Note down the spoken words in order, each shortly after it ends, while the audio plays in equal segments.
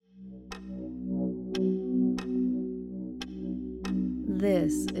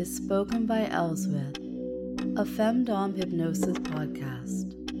This is Spoken by Elswith, a Femdom Hypnosis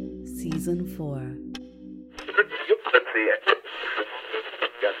podcast, Season 4.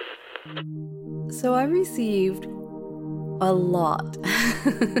 So I received a lot,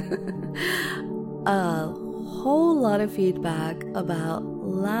 a whole lot of feedback about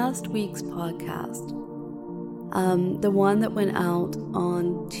last week's podcast, the one that went out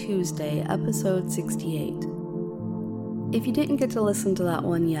on Tuesday, episode 68. If you didn't get to listen to that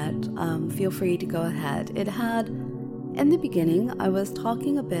one yet, feel free to go ahead. It had, in the beginning, I was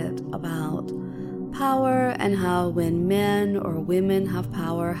talking a bit about power and how when men or women have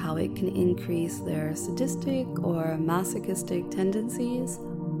power, how it can increase their sadistic or masochistic tendencies.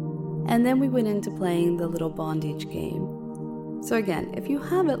 And then we went into playing the little bondage game. So again, if you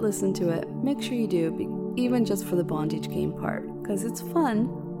haven't listened to it, make sure you do, even just for the bondage game part, because it's fun.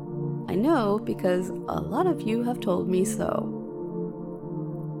 I know, because a lot of you have told me so.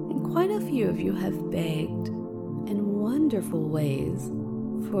 And quite a few of you have begged in wonderful ways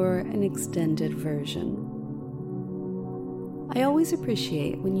for an extended version. I always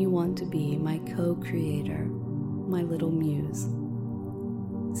appreciate when you want to be my co-creator, my little muse.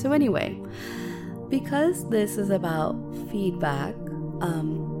 So anyway, because this is about feedback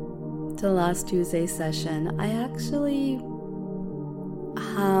to last Tuesday's session, I actually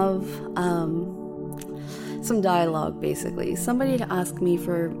have some dialogue, basically. Somebody to ask me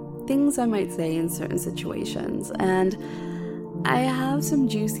for things I might say in certain situations, and I have some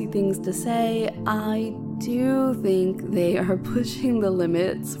juicy things to say. I do think they are pushing the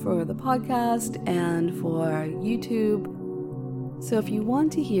limits for the podcast and for YouTube. So if you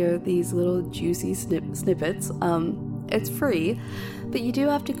want to hear these little juicy snippets, it's free, but you do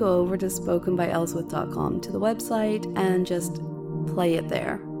have to go over to spokenbyelswith.com to the website and just play it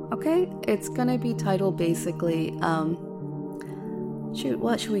there, okay? It's gonna be titled basically,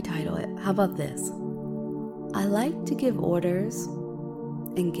 what should we title it? How about this? I like to give orders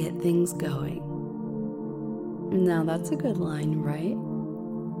and get things going. Now that's a good line, right?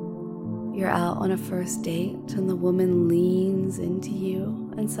 You're out on a first date and the woman leans into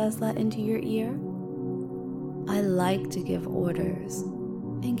you and says that into your ear. I like to give orders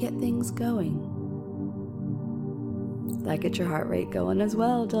and get things going. That gets your heart rate going as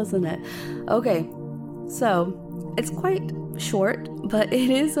well, doesn't it? Okay, so it's quite short, but it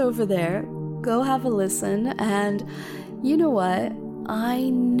is over there. Go have a listen, and you know what?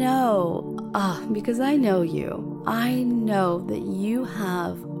 I know, because I know you, I know that you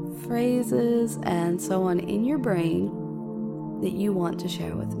have phrases and so on in your brain that you want to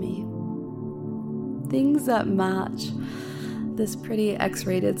share with me. Things that match this pretty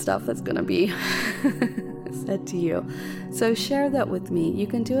X-rated stuff that's gonna be said to you. So share that with me. You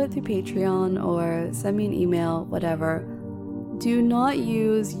can do it through Patreon or send me an email, whatever. Do not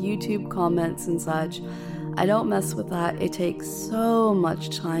use YouTube comments and such. I don't mess with that. It takes so much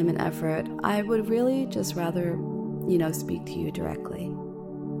time and effort. I would really just rather, speak to you directly.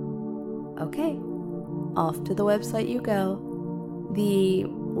 Okay, off to the website you go. The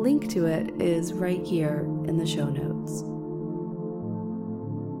link to it is right here in the show notes.